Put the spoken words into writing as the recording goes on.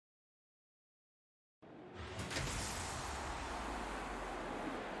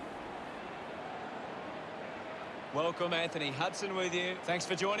Welcome, Anthony Hudson with you. Thanks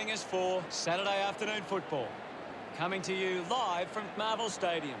for joining us for Saturday afternoon football. Coming to you live from Marvel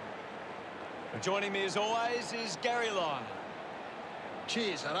Stadium. Joining me as always is Gary Lyon.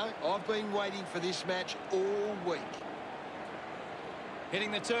 Cheers, Hutto. I've been waiting for this match all week.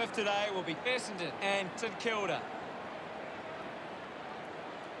 Hitting the turf today will be Essendon and St Kilda.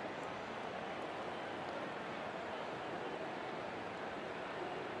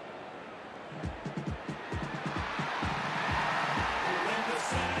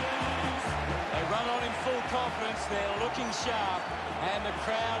 Full confidence, they're looking sharp, and the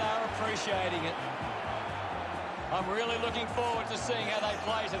crowd are appreciating it. I'm really looking forward to seeing how they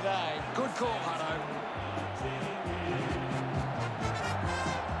play today. Good call, Hutto.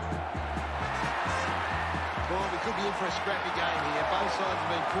 Well, we could be in for a scrappy game here. Both sides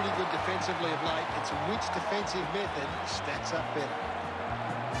have been pretty good defensively of late. It's which defensive method stacks up better.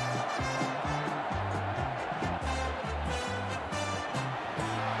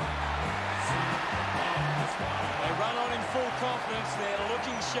 Full confidence, they're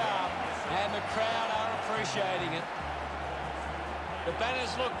looking sharp, and the crowd are appreciating it. The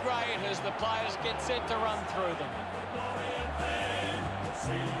banners look great as the players get set to run through them.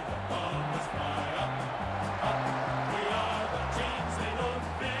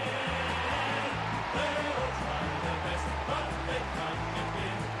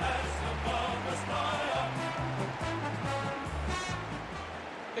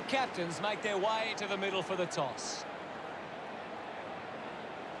 The captains make their way to the middle for the toss.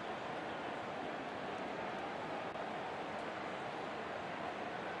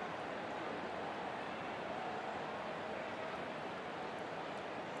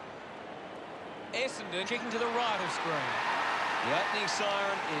 Essendon kicking to the right of screen. The opening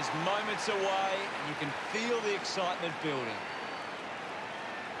siren is moments away, and you can feel the excitement building.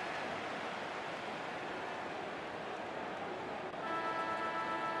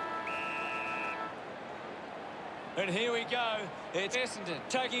 And here we go. It's Essendon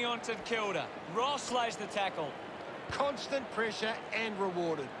taking on St Kilda. Ross lays the tackle. Constant pressure and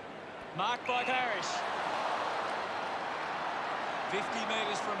rewarded. Marked by Parrish. 50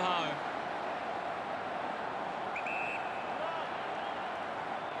 metres from home.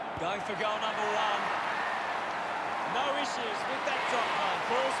 Going for goal number one. No issues with that drop one.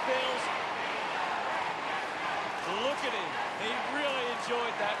 Ball spills. Look at him. He really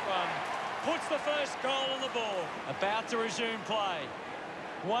enjoyed that one. Puts the first goal on the board. About to resume play.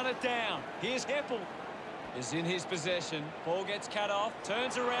 Won it down. Here's Heppel. Is in his possession. Ball gets cut off.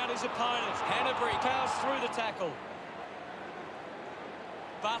 Turns around his opponent. Hanbury powers through the tackle.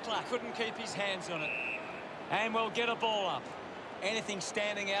 Butler couldn't keep his hands on it. And we'll get a ball up. Anything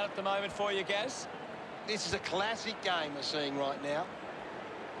standing out at the moment for you, Gaz? This is a classic game we're seeing right now.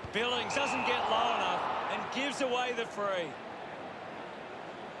 Billings doesn't get low enough and gives away the free.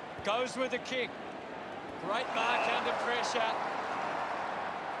 Goes with the kick. Great mark under pressure.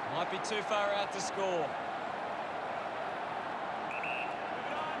 Might be too far out to score.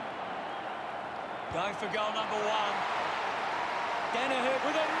 Going for goal number one. Danaher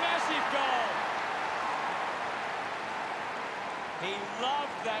with a massive goal. He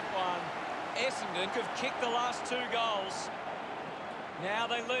loved that one. Essendon could have kicked the last two goals. Now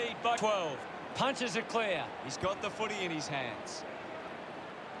they lead by 12. Punches it clear. He's got the footy in his hands.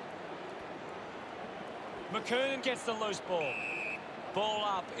 McKernan gets the loose ball. Ball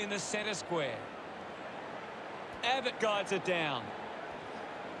up in the centre square. Abbott guides it down.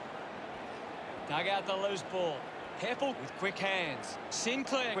 Dug out the loose ball. Heppel with quick hands.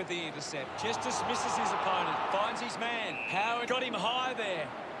 Sinclair with the intercept. Just dismisses his opponent. Finds his man. Howard got him high there.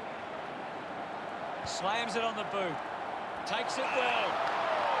 Slams it on the boot. Takes it well.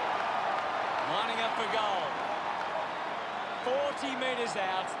 Lining up for goal. 40 metres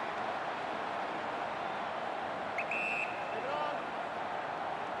out.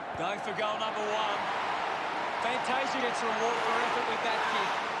 Going for goal number one. Fantasia gets reward for effort with that kick.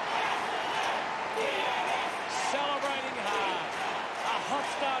 Celebrating hard. A hot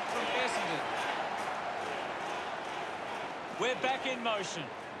start from Essendon. We're back in motion.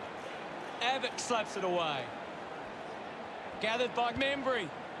 Abbott slaps it away. Gathered by Membry.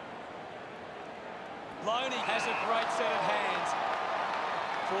 Loney has a great set of hands.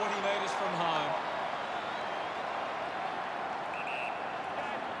 40 metres from home.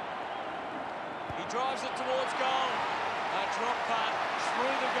 He drives it towards goal. A drop punt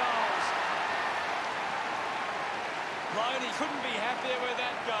through the goals. Loney couldn't be happier with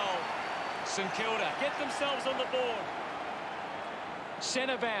that goal. St Kilda get themselves on the board.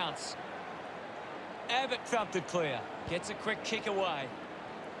 Centre bounce. Abbott thumped it clear. Gets a quick kick away.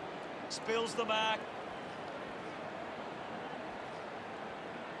 Spills the mark.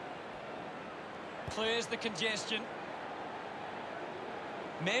 Clears the congestion.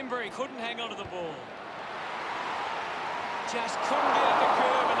 Membry couldn't hang on to the ball. Just couldn't get at the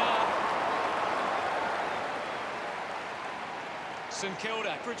curve enough. St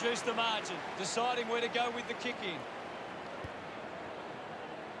Kilda produced the margin, deciding where to go with the kick in.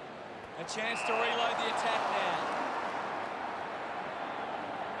 A chance to reload the attack now.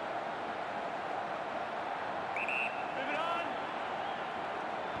 Move it on.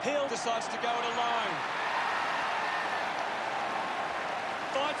 Hill decides to go it alone.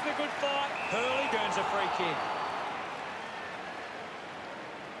 Fights the good fight. Hurley earns a free kick.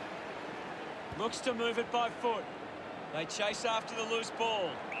 Looks to move it by foot. They chase after the loose ball.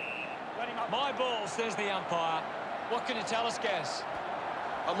 My ball, says the umpire. What can you tell us, Gaz?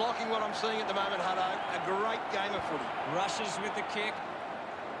 I'm liking what I'm seeing at the moment, Hutto. A great game of footy. Rushes with the kick.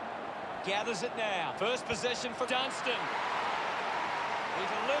 Gathers it now. First possession for Dunstan. He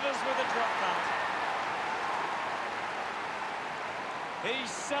delivers with a drop punt. He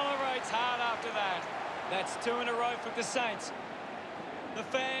celebrates hard after that. That's 2 in a row for the Saints. The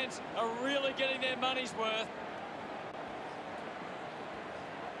fans are really getting their money's worth.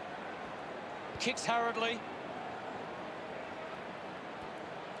 Kicks hurriedly.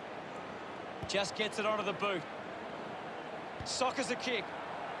 Just gets it onto the boot. Sockers a kick.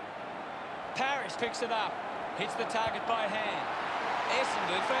 Parrish picks it up. Hits the target by hand.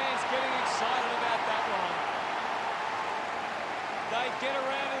 Essendon fans getting excited about that one. They get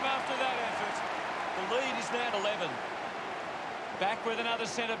around him after that effort. The lead is now 11. Back with another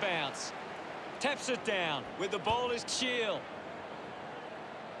centre bounce. Taps it down. With the ball is Shield.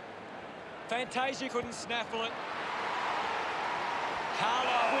 Fantasia couldn't snaffle it.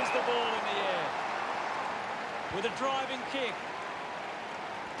 Carlisle wins the ball in the air. With a driving kick.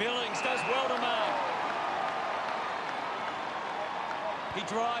 Billings does well to mark. He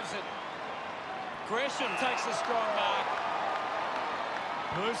drives it. Gresham takes a strong mark.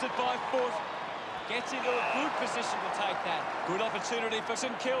 Moves it by foot. Gets into a good position to take that. Good opportunity for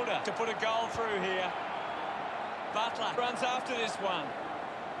St Kilda to put a goal through here. Butler runs after this one.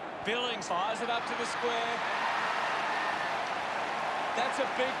 Billings fires it up to the square. That's a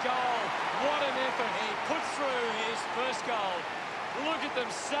big goal. What an effort. He puts through his first goal. Look at them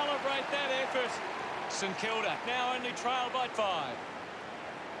celebrate that effort. St Kilda now only trailed by 5.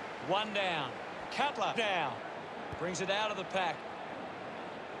 1 down. Cutler now. Brings it out of the pack.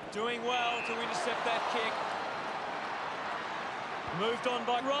 Doing well to intercept that kick. Moved on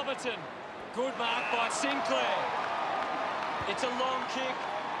by Robertson. Good mark by Sinclair. It's a long kick.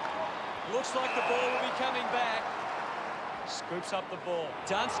 Looks like the ball will be coming back. Scoops up the ball.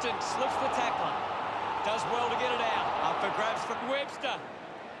 Dunstan slips the tackler. Does well to get it out. Up for grabs from Webster.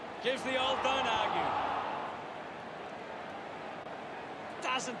 Gives the old don't argue.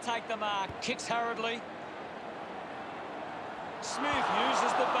 Doesn't take the mark. Kicks hurriedly. Smith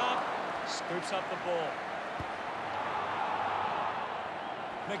uses the bump. Scoops up the ball.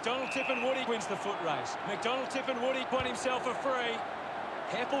 McDonald-Tipungwuti wins the foot race. McDonald-Tipungwuti won himself a free.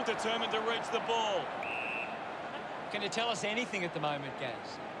 Heppel determined to reach the ball. Can you tell us anything at the moment, Gaz?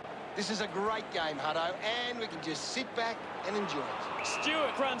 This is a great game, Hutto, and we can just sit back and enjoy it.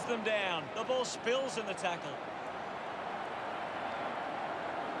 Stewart runs them down. The ball spills in the tackle.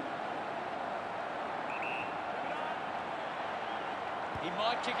 He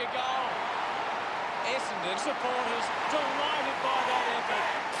might kick a goal. Essendon supporters delighted by that effort.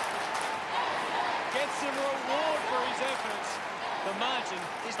 Gets some reward for his efforts. The margin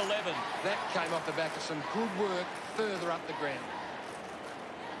is 11. That came off the back of some good work further up the ground.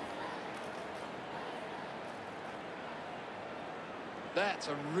 That's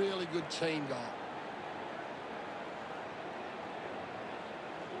a really good team goal.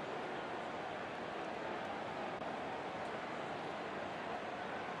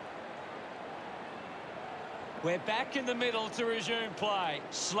 We're back in the middle to resume play.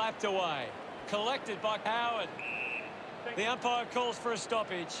 Slapped away. Collected by Howard. The umpire calls for a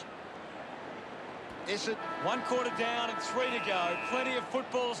stoppage. Essendon. 1 quarter down and 3 to go. Plenty of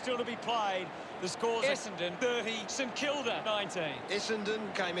football still to be played. The score's Essendon 30, St Kilda 19.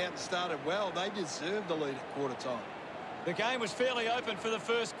 Essendon came out and started well. They deserved the lead at quarter time. The game was fairly open for the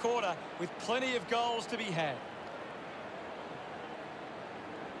first quarter with plenty of goals to be had.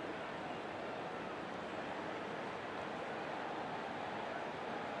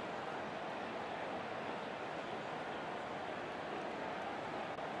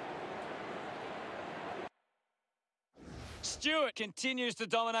 Stewart continues to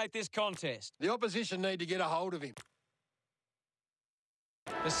dominate this contest. The opposition need to get a hold of him.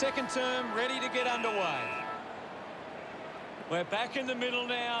 The second term ready to get underway. We're back in the middle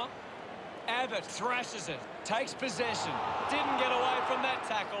now. Abbott thrashes it, takes possession. Didn't get away from that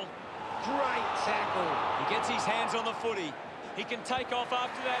tackle. Great tackle. He gets his hands on the footy. He can take off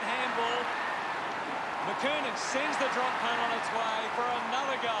after that handball. McKernan sends the drop punt on its way for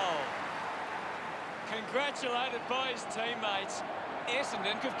another goal. Congratulated by his teammates.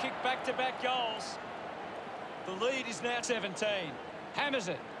 Essendon could kick back-to-back goals. The lead is now 17. Hammers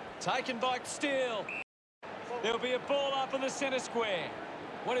it. Taken by Steele. There'll be a ball up in the centre square.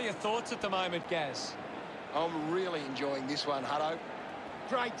 What are your thoughts at the moment, Gaz? I'm really enjoying this one, Hutto.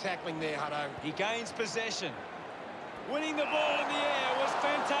 Great tackling there, Hutto. He gains possession. Winning the ball in the air was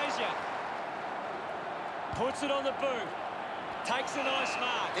Fantasia. Puts it on the boot. Takes a nice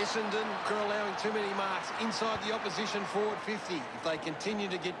mark. Essendon are allowing too many marks inside the opposition forward 50. If they continue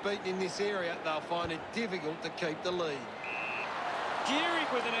to get beaten in this area, they'll find it difficult to keep the lead. Geary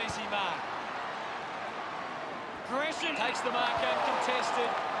with an easy mark. Gresham takes the mark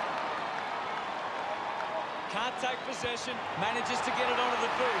uncontested. Can't take possession. Manages to get it onto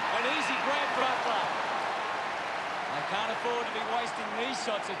the boot. An easy grab for Butler. They can't afford to be wasting these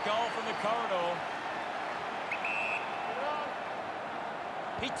shots at goal from the corridor.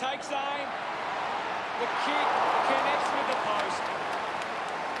 He takes aim. The kick connects with the post.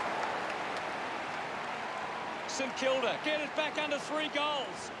 St Kilda get it back under 3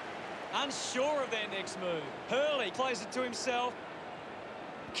 goals. Unsure of their next move. Hurley plays it to himself.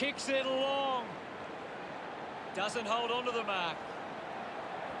 Kicks it long. Doesn't hold on to the mark.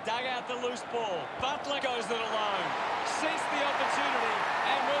 Dug out the loose ball. Butler goes it alone. Sees the opportunity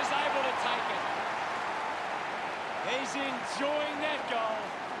and was able to take it. He's enjoying that goal.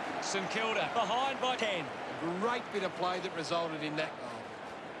 St Kilda behind by 10. A great bit of play that resulted in that goal.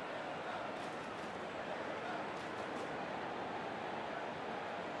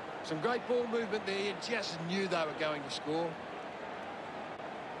 Some great ball movement there. You just knew they were going to score.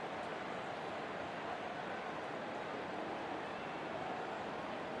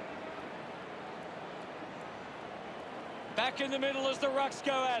 Back in the middle as the Rucks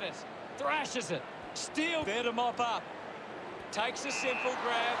go at it. Thrashes it. Steele there to mop up. Takes a simple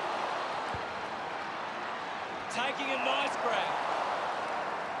grab. Taking a nice grab.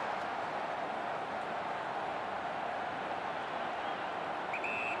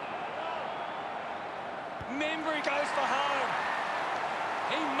 Membry goes for home.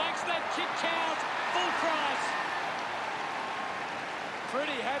 He makes that kick count. Full price.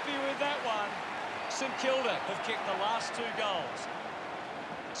 Pretty happy with that one. St Kilda have kicked the last 2 goals.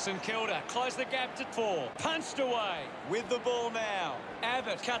 St Kilda close the gap to 4. Punched away with the ball now.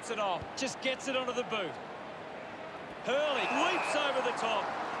 Abbott cuts it off. Just gets it onto the boot. Hurley leaps over the top.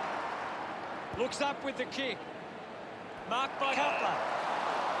 Looks up with the kick. Marked by Cutler.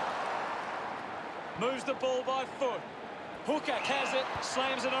 Moves the ball by foot. Hooker has it.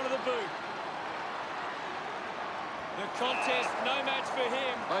 Slams it onto the boot. The contest, no match for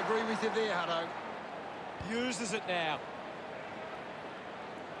him. I agree with you there, Hutto. Uses it now.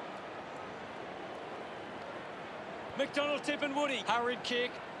 McDonald, Tip and Woody. Hurried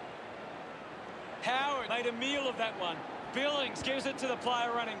kick. Howard made a meal of that one. Billings gives it to the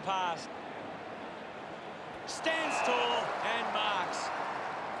player running past. Stands tall and marks.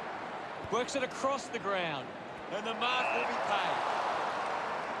 Works it across the ground. And the mark will be paid.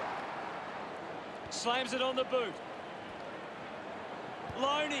 Slams it on the boot.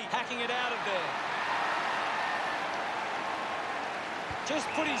 Loney hacking it out of there. Just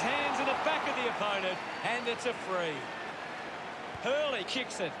put his hands in the back of the opponent, and it's a free. Hurley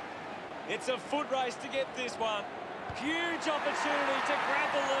kicks it. It's a foot race to get this one. Huge opportunity to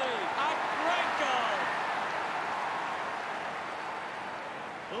grab the lead. A great goal.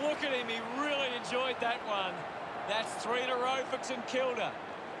 Look at him, he really enjoyed that one. That's 3 in a row for St Kilda.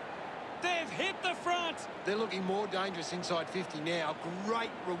 They've hit the front. They're looking more dangerous inside 50 now.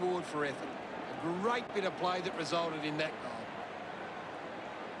 Great reward for effort. A great bit of play that resulted in that goal.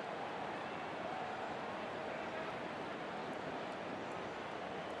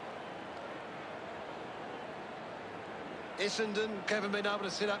 Essendon haven't been able to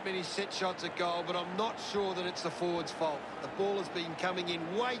set up many set shots at goal, but I'm not sure that it's the forward's fault. The ball has been coming in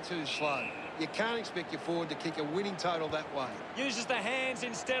way too slow. You can't expect your forward to kick a winning total that way. Uses the hands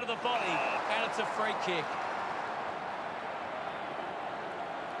instead of the body, and it's a free kick.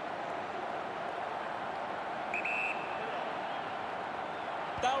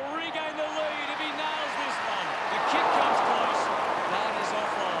 They'll regain the lead if he nails this one. The kick comes close. That is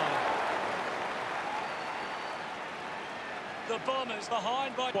offline. The Bombers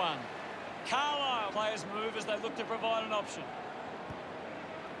behind by 1. Carlisle players move as they look to provide an option.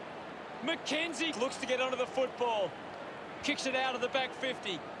 McKenzie looks to get onto the football. Kicks it out of the back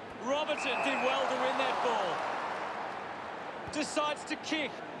 50. Robertson did well to win that ball. Decides to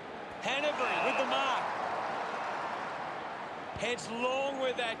kick. Hanbury with the mark. Heads long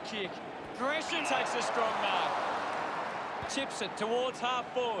with that kick. Gresham takes a strong mark. Chips it towards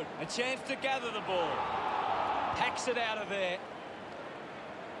half forward. A chance to gather the ball. Hacks it out of there.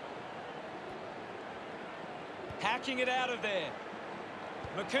 Hacking it out of there.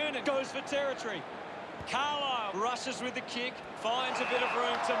 McKernan goes for territory. Carlisle rushes with the kick. Finds a bit of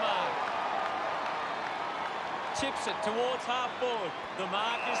room to mark. Chips it towards half forward. The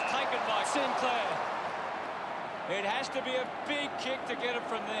mark is taken by Sinclair. It has to be a big kick to get it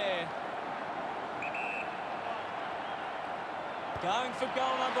from there. Going for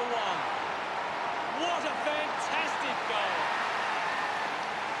goal number 1. What a fantastic goal.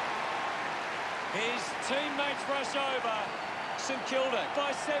 His teammates rush over St Kilda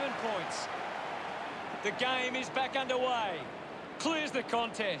by 7 points. The game is back underway. Clears the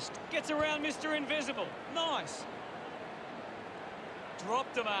contest. Gets around Mr. Invisible. Nice.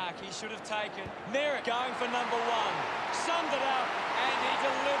 Dropped the mark he should have taken. Merritt going for number 1. Summed it up and he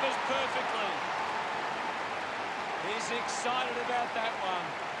delivers perfectly. He's excited about that one.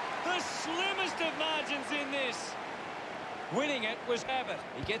 The slimmest of margins in this. Winning it was Abbott.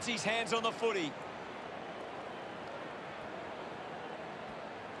 He gets his hands on the footy.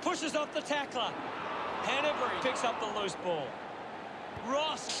 Pushes off the tackler. Hanbury picks up the loose ball.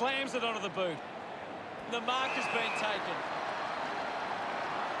 Ross slams it onto the boot. The mark has been taken.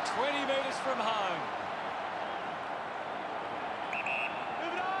 20 metres from home.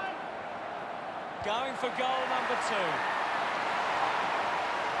 Move it on. Going for goal number 2.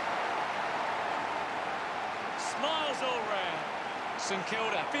 Smiles all round. St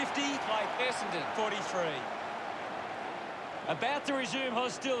Kilda 50, like Essendon 43. About to resume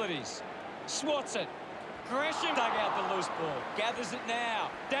hostilities. Swats it. Gresham dug out the loose ball. Gathers it now.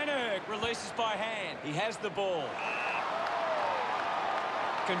 Danaher releases by hand. He has the ball.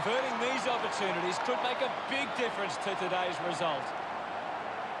 Converting these opportunities could make a big difference to today's result.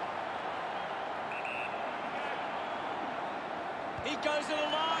 He goes it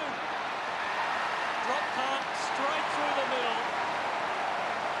alone. Drop punt straight through the middle.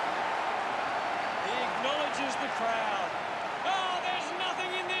 He acknowledges the crowd. Oh, there's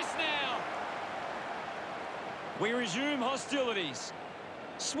nothing in this now. We resume hostilities.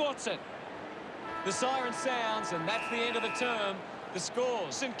 Swats it. The siren sounds, and that's the end of the term. The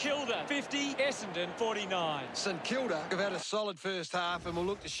scores: St Kilda 50, Essendon 49. St Kilda have had a solid first half and will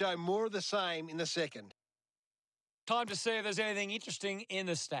look to show more of the same in the second. Time to see if there's anything interesting in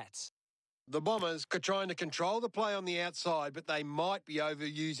the stats. The Bombers are trying to control the play on the outside, but they might be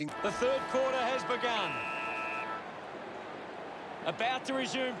overusing. The third quarter has begun. About to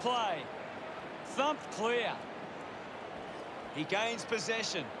resume play. Thumped clear. He gains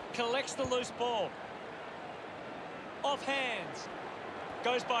possession. Collects the loose ball. Off hands.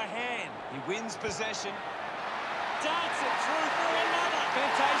 Goes by hand. He wins possession. Darts it through for another.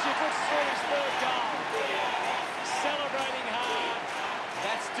 Fantasia puts through his third goal. Celebrating hard.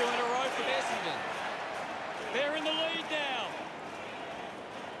 That's 2 in a row for Essendon. They're in the lead now.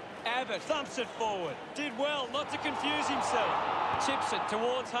 Abbott thumps it forward. Did well not to confuse himself. Chips it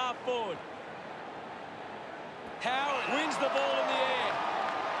towards half forward. Howard wins the ball in the air.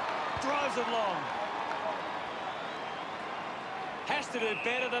 Throws it long. Has to do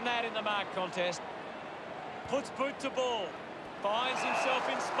better than that in the mark contest. Puts boot to ball. Finds himself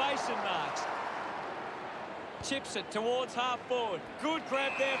in space and marks. Chips it towards half forward. Good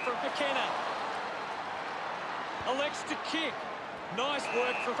grab there from McKenna. Elects to kick. Nice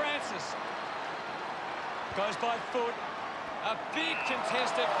work for Francis. Goes by foot. A big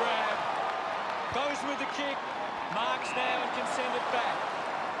contested grab. Goes with the kick. Marks now and can send it back.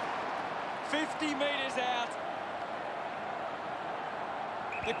 50 metres out.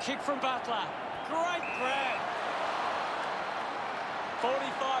 The kick from Butler. Great grab.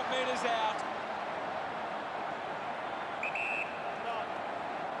 45 metres out.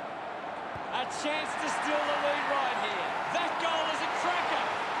 A chance to steal the lead right here. That goal is a cracker.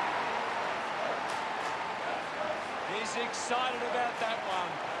 He's excited about that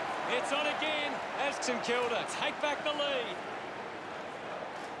one. It's on again as St Kilda take back the lead.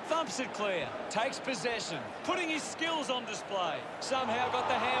 Thumps it clear. Takes possession. Putting his skills on display. Somehow got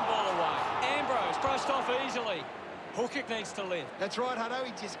the handball away. Ambrose brushed off easily. Hookick needs to lift. That's right, Hutto.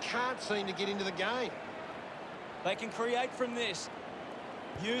 He just can't seem to get into the game. They can create from this.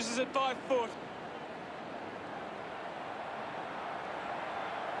 Uses it by foot.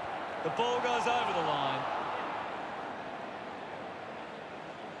 The ball goes over the line.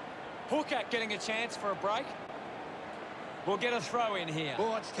 Hooker getting a chance for a break. We'll get a throw in here.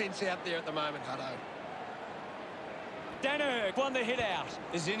 Oh, it's tense out there at the moment, Hutto. Danner won the hit out.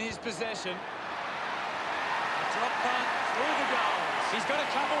 Is in his possession. A drop punt through the goals. He's got a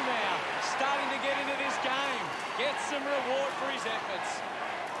couple now. Starting to get into this game. Gets some reward for his efforts.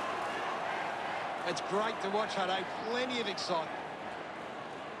 It's great to watch, Hutto. Plenty of excitement.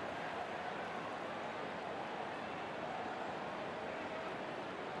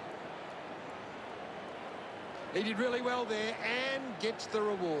 He did really well there and gets the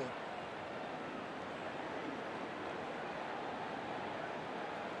reward.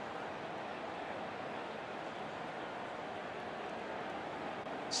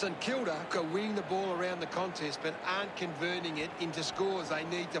 St Kilda are winning the ball around the contest but aren't converting it into scores. They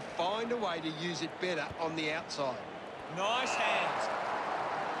need to find a way to use it better on the outside. Nice hands.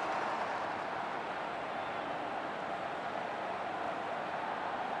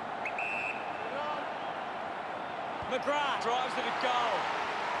 McGrath drives it at goal.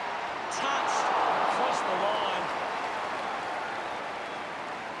 Touched across the line.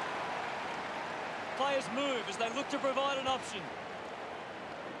 Players move as they look to provide an option.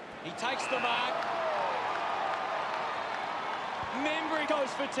 He takes the mark. Membry goes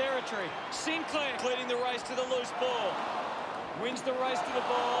for territory. Sinclair leading the race to the loose ball. Wins the race to the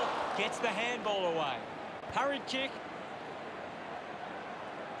ball. Gets the handball away. Hurried kick.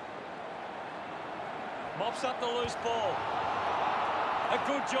 Mops up the loose ball. A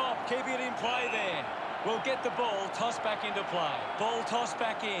good job keeping it in play there. We'll get the ball tossed back into play. Ball tossed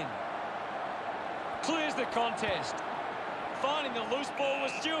back in. Clears the contest. Finding the loose ball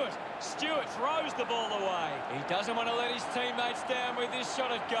was Stewart. Stewart throws the ball away. He doesn't want to let his teammates down with this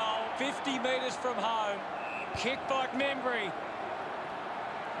shot at goal. 50 metres from home. Kick by Membry.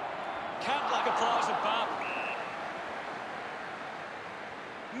 Cutler applies a bump.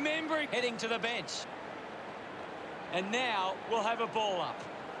 Membry heading to the bench. And now we'll have a ball up.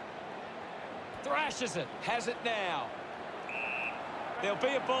 Thrashes it. Has it now. There'll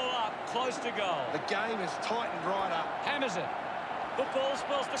be a ball up, close to goal. The game has tightened right up. Hammers it. The ball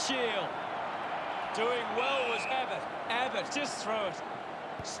spills the shield. Doing well was Abbott. Abbott just threw it.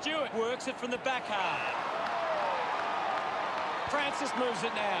 Stewart works it from the back half. Francis moves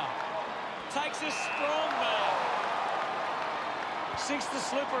it now. Takes a strong mark. Sinks the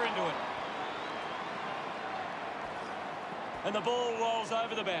slipper into it. And the ball rolls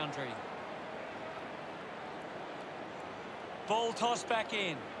over the boundary. Ball tossed back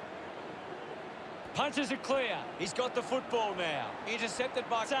in. Punches it clear. He's got the football now. Intercepted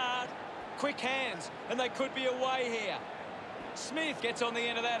by Sard. Quick hands, and they could be away here. Smith gets on the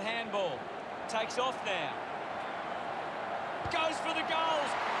end of that handball. Takes off now. Goes for the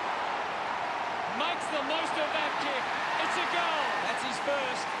goals. Makes the most of that kick. It's a goal. That's his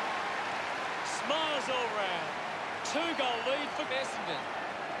first. Smiles all round. 2-goal lead for Essendon.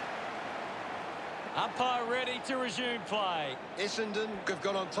 Umpire ready to resume play. Essendon have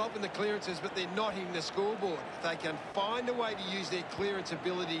got on top in the clearances, but they're not hitting the scoreboard. If they can find a way to use their clearance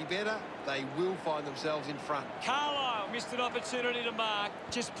ability better, they will find themselves in front. Carlisle missed an opportunity to mark.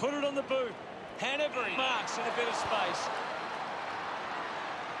 Just put it on the boot. Hanbury marks in a bit of space.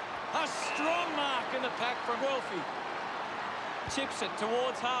 A strong mark in the pack from Welfie. Chips it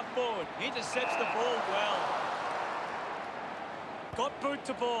towards half forward. Intercepts the ball well. Got boot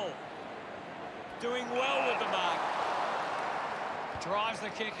to ball. Doing well with the mark. Drives the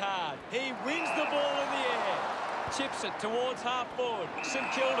kick hard. He wins the ball in the air. Chips it towards half forward. St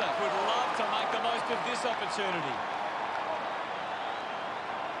Kilda would love to make the most of this opportunity.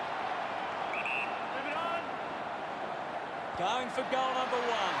 Moving on. Going for goal number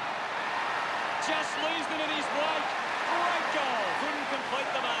 1. Just leaves them in his wake. Great goal. Couldn't complete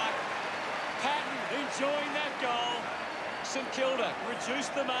the mark. Patton enjoying that goal. St Kilda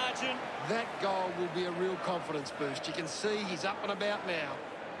reduced the margin. That goal will be a real confidence boost. You can see he's up and about now.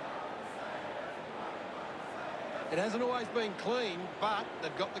 It hasn't always been clean, but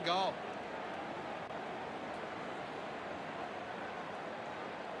they've got the goal.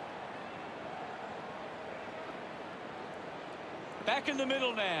 Back in the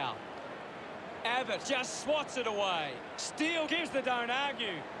middle now. Abbott just swats it away. Steele gives the don't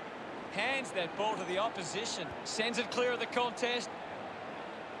argue. Hands that ball to the opposition. Sends it clear of the contest.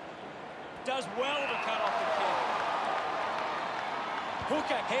 Does well to cut off the kick.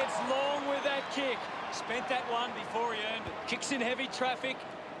 Hooker heads long with that kick. Spent that one before he earned it. Kicks in heavy traffic.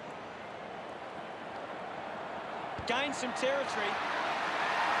 Gains some territory.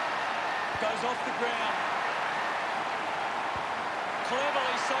 Goes off the ground.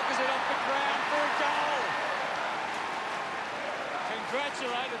 Cleverly soccers it off the ground for a goal.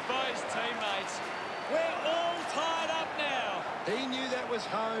 Congratulated by his teammates. We're all tied up now. He knew that was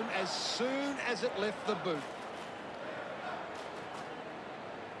home as soon as it left the boot.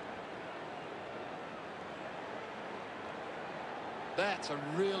 That's a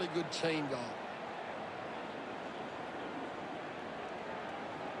really good team goal.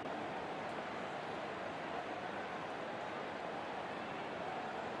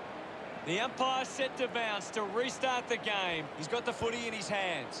 The umpire set to bounce to restart the game. He's got the footy in his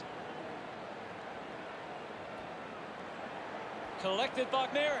hands. Collected by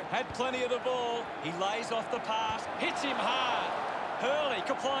Merritt. Had plenty of the ball. He lays off the pass. Hits him hard. Hurley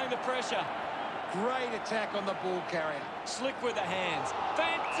applying the pressure. Great attack on the ball carrier. Slick with the hands.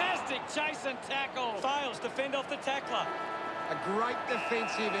 Fantastic chase and tackle. Fails to fend off the tackler. A great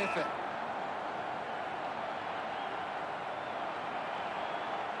defensive effort.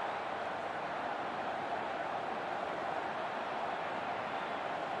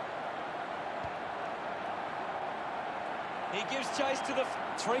 He gives chase to the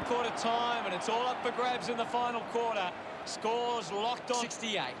three-quarter time, and it's all up for grabs in the final quarter. Scores locked on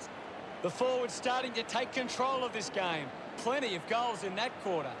 68. The forward starting to take control of this game. Plenty of goals in that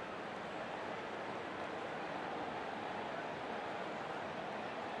quarter.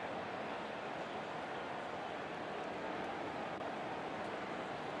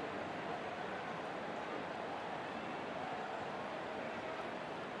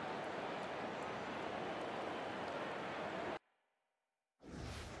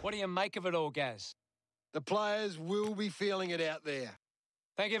 What do you make of it all, Gaz? The players will be feeling it out there.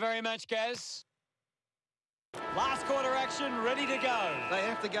 Thank you very much, Gaz. Last quarter action, ready to go. They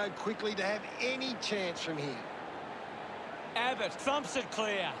have to go quickly to have any chance from here. Abbott thumps it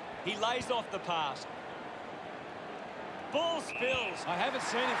clear. He lays off the pass. Ball spills. I haven't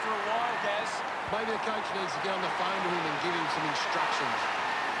seen him for a while, Gaz. Maybe the coach needs to get on the phone to him and give him some instructions.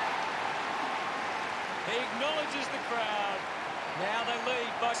 He acknowledges the crowd. Now they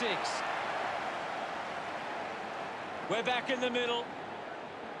lead by 6. We're back in the middle.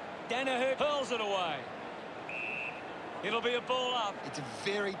 Danaher hurls it away. It'll be a ball up. It's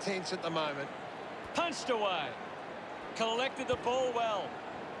very tense at the moment. Punched away. Collected the ball well.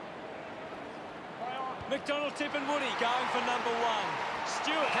 McDonald, Tip and Woody going for number 1.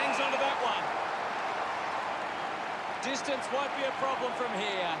 Stewart hangs on to that one. Distance won't be a problem from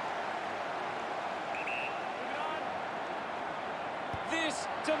here. This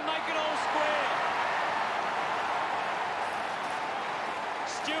to make it all square.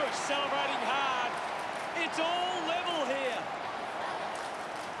 Stewart celebrating hard. It's all level here.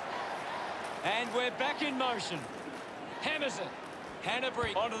 And we're back in motion. Hammers it.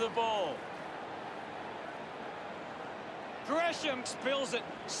 Hanbury onto the ball. Gresham spills it.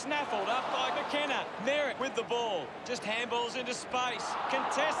 Snaffled up by McKenna. Merritt with the ball. Just handballs into space.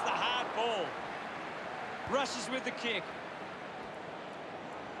 Contests the hard ball. Rushes with the kick.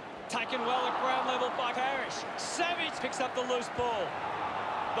 Taken well at ground level by Parrish. Savage picks up the loose ball.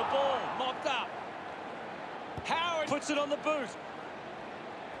 The ball mopped up. Howard puts it on the boot.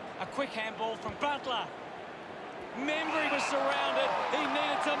 A quick handball from Butler. Membry was surrounded. He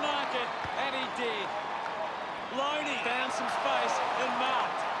needed to mark it, and he did. Loney found some space and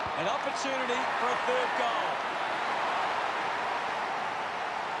marked. An opportunity for a third goal.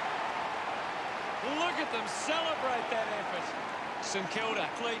 Look at them celebrate that effort. St Kilda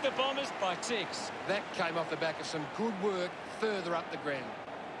lead the Bombers by 6. That came off the back of some good work further up the ground.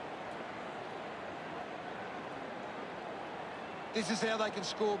 This is how they can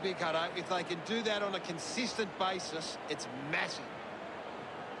score big, Hutto. If they can do that on a consistent basis, it's massive.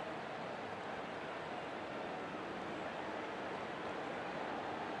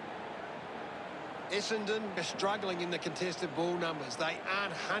 Essendon are struggling in the contested ball numbers. They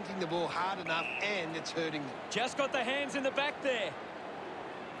aren't hunting the ball hard enough, and it's hurting them. Just got the hands in the back there.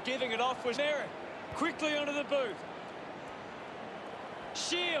 Giving it off was Merritt. Quickly onto the boot.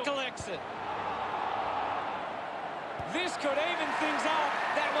 Shield collects it. This could even things up.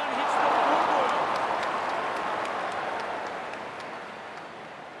 That one hits the woodwork.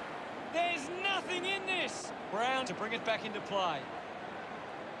 There's nothing in this. Brown to bring it back into play.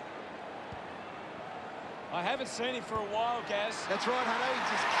 I haven't seen him for a while, Gaz. That's right, Hutto. He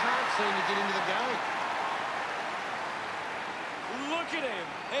just can't seem to get into the game. Look at him.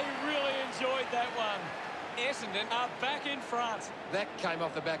 He really enjoyed that one. Essendon are back in front. That came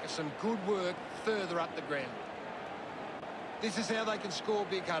off the back of some good work further up the ground. This is how they can score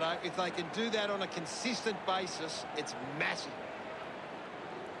big, Hutto. If they can do that on a consistent basis, it's massive.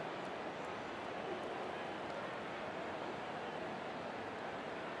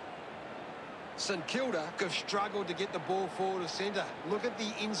 St Kilda have struggled to get the ball forward of centre. Look at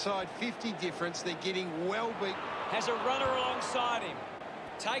the inside 50 difference. They're getting well beat. Has a runner alongside him.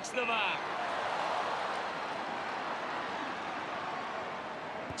 Takes the mark.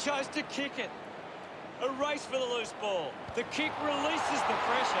 Chose to kick it. A race for the loose ball. The kick releases the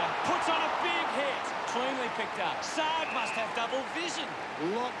pressure. Puts on a big hit. Cleanly picked up. Saad must have double vision.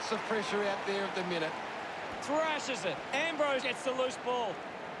 Lots of pressure out there at the minute. Thrashes it. Ambrose gets the loose ball.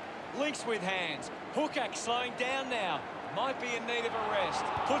 Links with hands. Hooker slowing down now. Might be in need of a rest.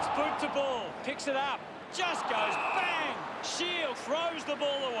 Puts boot to ball. Picks it up. Just goes bang. Shield throws the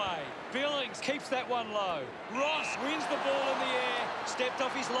ball away. Billings keeps that one low. Ross wins the ball in the air. Stepped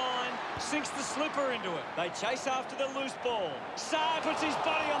off his line. Sinks the slipper into it. They chase after the loose ball. Saad puts his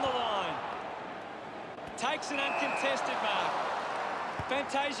body on the line. Takes an uncontested mark.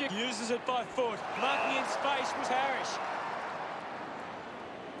 Fantasia uses it by foot. Marking in space was Harris.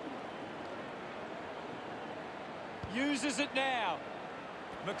 Uses it now.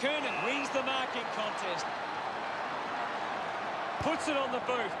 McKernan wins the marking contest. Puts it on the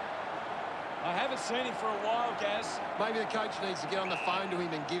boot. I haven't seen him for a while, Gaz. Maybe the coach needs to get on the phone to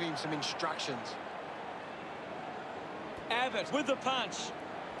him and give him some instructions. Abbott with the punch.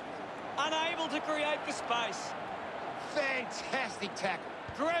 Unable to create the space. Fantastic tackle.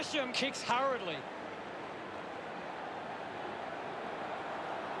 Gresham kicks hurriedly.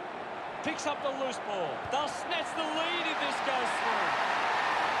 Picks up the loose ball. They'll snatch the lead if this goes through.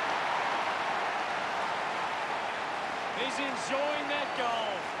 He's enjoying that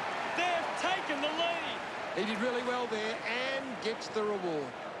goal. They've taken the lead. He did really well there and gets the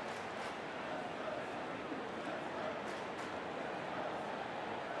reward.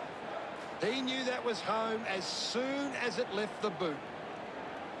 He knew that was home as soon as it left the boot.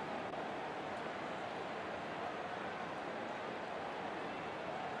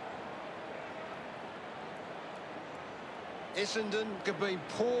 Essendon have been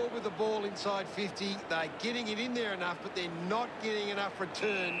poor with the ball inside 50. They're getting it in there enough, but they're not getting enough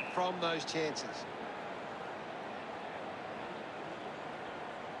return from those chances.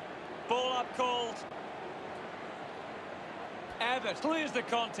 Ball up called. Abbott clears the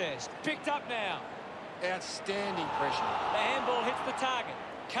contest. Picked up now. Outstanding pressure. The handball hits the target.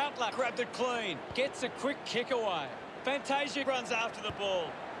 Cutler grabbed it clean. Gets a quick kick away. Fantasia runs after the ball.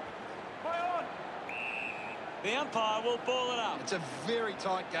 Play on. The umpire will ball it up. It's a very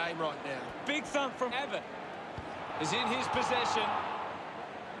tight game right now. Big thump from Abbott. Is in his possession.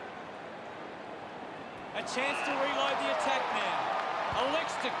 A chance to reload the attack now.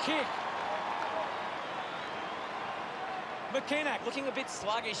 Elects to kick. McKenna looking a bit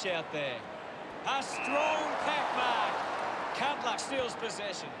sluggish out there. A strong pack mark. Cutler steals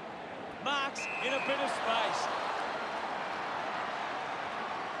possession. Marks in a bit of space.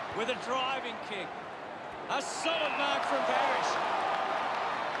 With a driving kick. A solid mark from Parrish.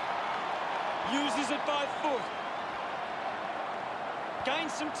 Uses it by foot.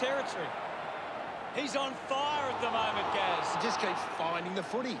 Gains some territory. He's on fire at the moment, Gaz. He just keeps finding the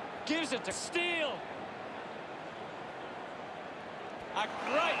footy. Gives it to Steele. A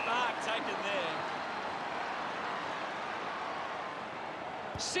great mark taken there.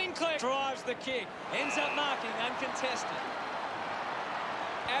 Sinclair drives the kick. Ends up marking uncontested.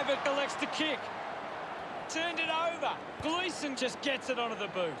 Abbott elects to kick. Turned it over. Gleeson just gets it onto the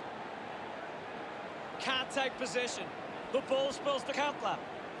boot. Can't take possession. The ball spills to Cutler.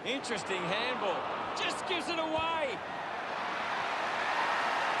 Interesting handball. Just gives it away.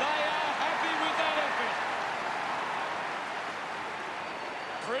 They are happy with that effort.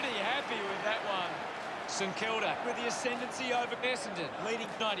 Pretty happy with that one. St Kilda with the ascendancy over Essendon, leading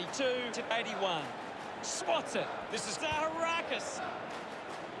 92 to 81. Spots it. This is Zaharakis.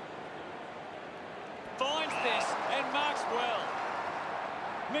 Finds this and marks well.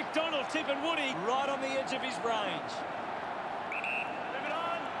 McDonald tipping Woody right on the edge of his range. Moving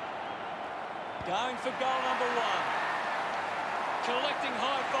on. Going for goal number one. Collecting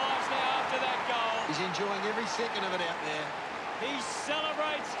high fives now after that goal. He's enjoying every second of it out there. He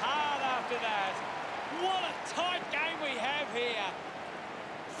celebrates hard after that. What a tight game we have here.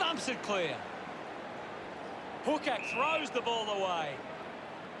 Thumps it clear. Hooker throws the ball away.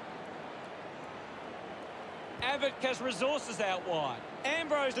 Abbott has resources out wide.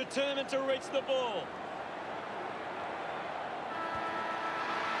 Ambrose determined to reach the ball.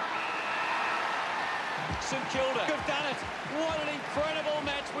 St Kilda have done it. What an incredible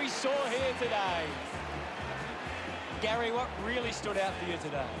match we saw here today. Gary, what really stood out for you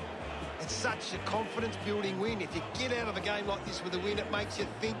today? It's such a confidence-building win. If you get out of a game like this with a win, it makes you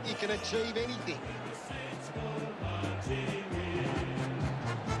think you can achieve anything.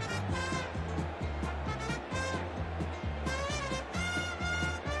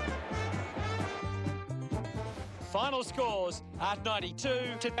 Final scores at 92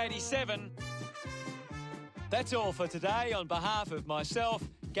 to 87. That's all for today. On behalf of myself,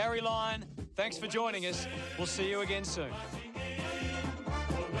 Gary Lyon, thanks for joining us. We'll see you again soon.